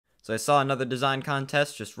So I saw another design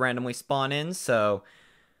contest just randomly spawn in, so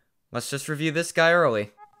let's just review this guy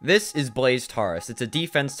early. This is Taurus. It's a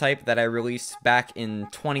defense type that I released back in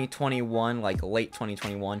 2021, like late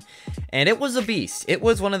 2021, and it was a beast. It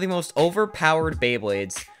was one of the most overpowered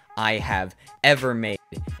Beyblades I have ever made,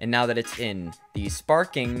 and now that it's in the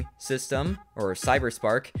sparking system, or Cyber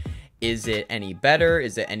Spark, is it any better?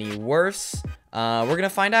 Is it any worse? We're gonna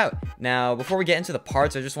find out. Now, before we get into the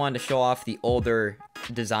parts, I just wanted to show off the older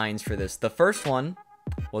designs for this. The first one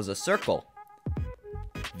was a circle.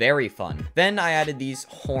 Very fun. Then I added these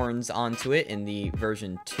horns onto it in the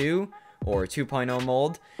version 2 or 2.0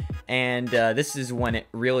 mold, and this is when it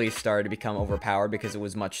really started to become overpowered because it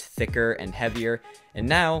was much thicker and heavier. And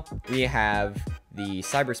now we have the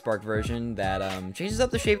Cyberspark version that changes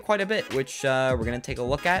up the shape quite a bit, which we're going to take a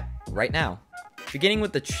look at right now. Beginning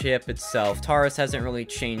with the chip itself, Taurus hasn't really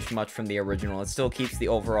changed much from the original. It still keeps the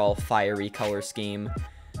overall fiery color scheme,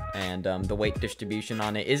 and the weight distribution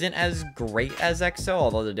on it isn't as great as EXO,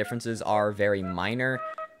 although the differences are very minor.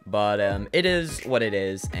 But it is what it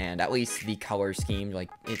is, and at least the color scheme, like,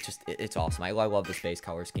 it's awesome. I love this base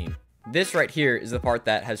color scheme. This right here is the part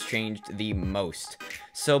that has changed the most.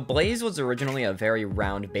 So Blaze was originally a very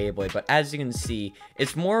round Beyblade, but as you can see,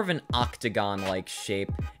 it's more of an octagon-like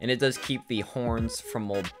shape, and it does keep the horns from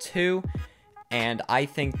mold 2. And I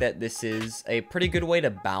think that this is a pretty good way to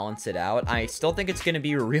balance it out. I still think it's going to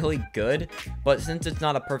be really good, but since it's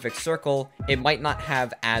not a perfect circle, it might not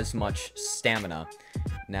have as much stamina.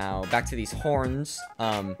 Now, back to these horns,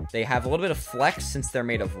 they have a little bit of flex since they're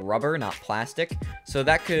made of rubber, not plastic, so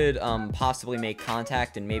that could possibly make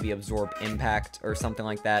contact and maybe absorb impact or something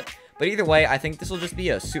like that. But either way, I think this will just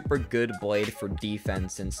be a super good blade for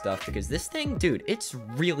defense and stuff, because this thing, dude, it's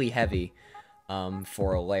really heavy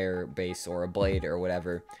for a layer base or a blade or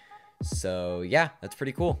whatever. So yeah, that's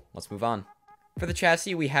pretty cool. Let's move on. For the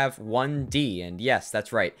chassis, we have 1D, and yes,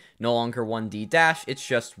 that's right, no longer 1D dash, it's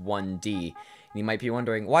just 1D. And you might be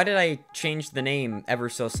wondering, why did I change the name ever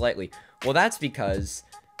so slightly? Well, that's because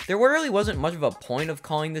there really wasn't much of a point of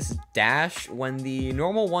calling this dash when the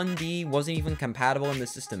normal 1D wasn't even compatible in the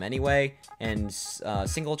system anyway, and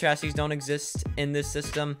single chassis don't exist in this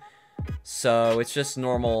system. So it's just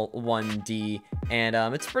normal 1D, and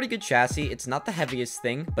it's a pretty good chassis. It's not the heaviest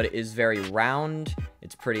thing, but it is very round.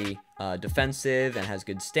 It's pretty defensive and has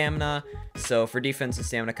good stamina. So for defense and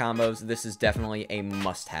stamina combos, this is definitely a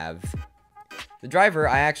must-have. The driver,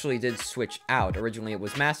 I actually did switch out. Originally it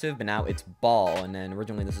was massive, but now it's ball. And then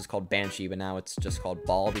originally this was called Banshee, but now it's just called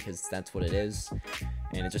ball because that's what it is.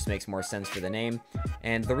 And it just makes more sense for the name.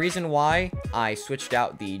 And the reason why I switched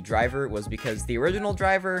out the driver was because the original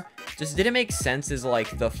driver just didn't make sense as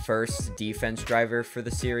like the first defense driver for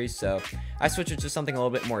the series. So I switched it to something a little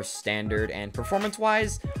bit more standard. And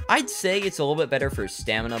performance-wise, I'd say it's a little bit better for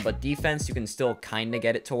stamina, but defense, you can still kind of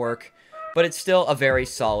get it to work. But it's still a very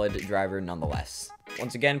solid driver nonetheless.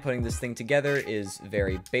 Once again, putting this thing together is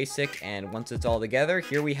very basic, and once it's all together,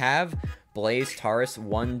 here we have Blaze Taurus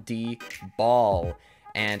 1D Ball.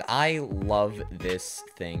 And I love this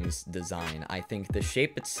thing's design. I think the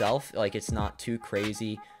shape itself, like, it's not too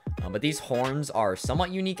crazy, but these horns are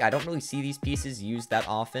somewhat unique. I don't really see these pieces used that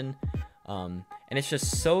often. And it's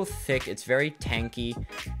just so thick, it's very tanky,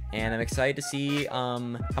 and I'm excited to see how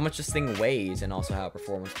much this thing weighs and also how it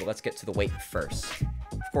performs, but let's get to the weight first.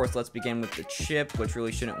 Of course, let's begin with the chip, which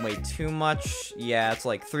really shouldn't weigh too much. Yeah, it's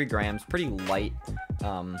like 3 grams, pretty light.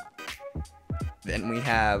 Then we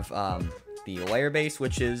have the layer base,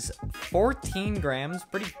 which is 14 grams,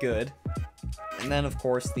 pretty good. And then, of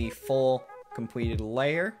course, the full completed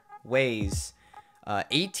layer weighs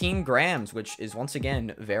 18 grams, which is, once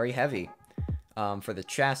again, very heavy. For the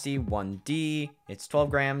chassis 1D, it's 12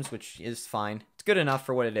 grams, which is fine. It's good enough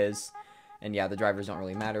for what it is. And yeah, the drivers don't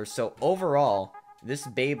really matter. So overall, this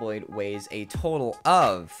Beyblade weighs a total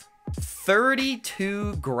of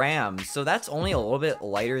 32 grams. So that's only a little bit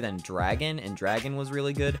lighter than Dragon, and Dragon was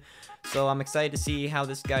really good. So I'm excited to see how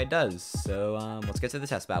this guy does. So let's get to the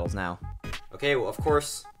test battles now. Okay, well, of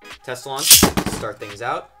course, test launch, start things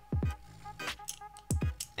out.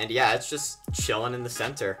 And yeah, it's just chilling in the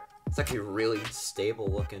center. It's actually really stable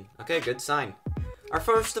looking. Okay, good sign. Our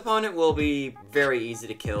first opponent will be very easy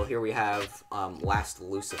to kill. Here we have Last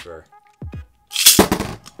Lucifer.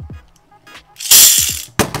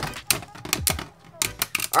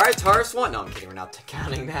 Alright, Taurus won. No, I'm kidding, we're not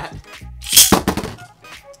counting that.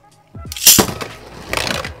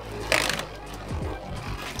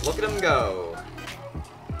 Look at him go.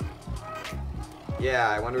 Yeah,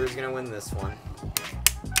 I wonder who's gonna win this one.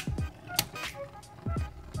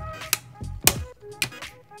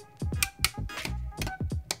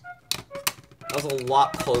 was a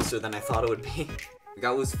lot closer than I thought it would be. We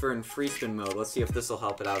got Lucifer in free spin mode. Let's see if this will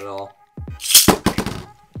help it out at all.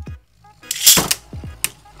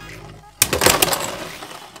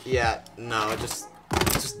 Yeah, no, it just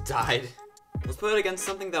died. Let's put it against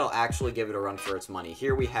something that'll actually give it a run for its money.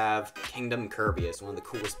 Here we have Kingdom Kirbyus, one of the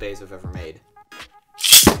coolest bays I've ever made.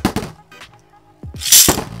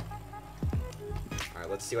 Alright,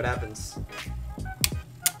 let's see what happens.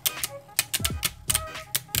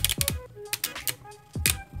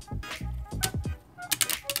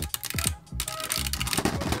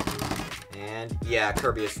 And yeah,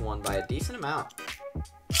 Kirbyus won by a decent amount.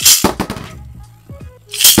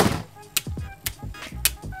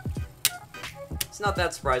 It's not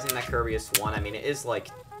that surprising that Kirbyus won. I mean, it is like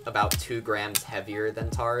about 2 grams heavier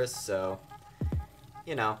than Taurus, so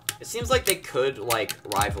you know, it seems like they could like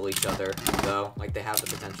rival each other, though. Like they have the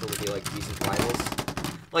potential to be like decent rivals.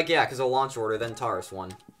 Like yeah, because a launch order, then Taurus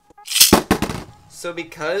won. So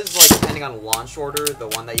because, like, depending on launch order, the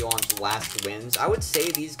one that you launch last wins, I would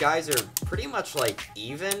say these guys are pretty much, like,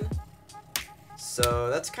 even.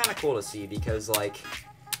 So that's kind of cool to see, because, like,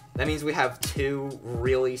 that means we have 2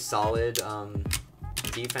 really solid,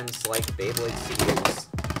 defense-like Beyblade CEOs.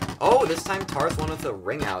 Oh, this time Taurus won with a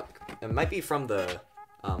ring out. It might be from the,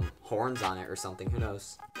 horns on it or something, who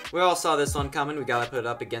knows. We all saw this one coming. We gotta put it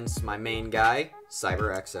up against my main guy,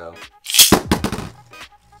 Cyber XO.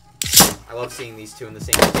 I love seeing these two in the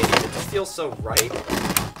same stadium. It just feels so right.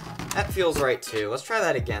 That feels right, too. Let's try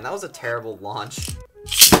that again. That was a terrible launch.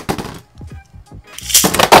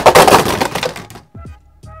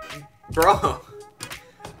 Bro!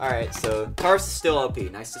 Alright, so Taurus is still OP.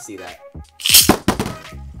 Nice to see that.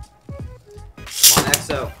 Come on,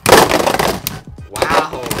 XO.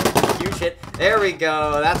 Wow. Huge hit. There we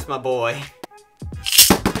go. That's my boy.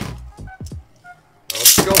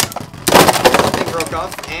 Let's go. Broke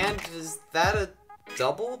off, and is that a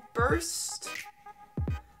double burst?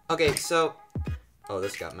 Okay, so oh,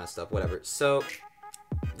 this got messed up, whatever. So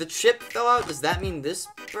the chip fell out. Does that mean this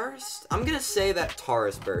burst? I'm gonna say that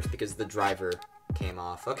Taurus burst because the driver came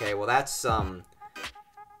off. Okay, well that's alright.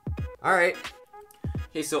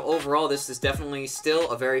 Okay, so overall this is definitely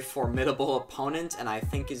still a very formidable opponent, and I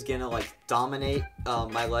think is gonna like dominate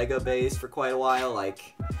my Lego base for quite a while.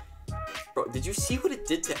 Like, bro, did you see what it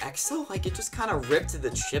did to EXO? Like, it just kind of ripped the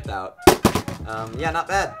chip out. Yeah, not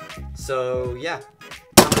bad. So, yeah.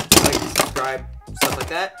 Comment, like, subscribe, stuff like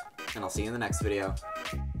that. And I'll see you in the next video.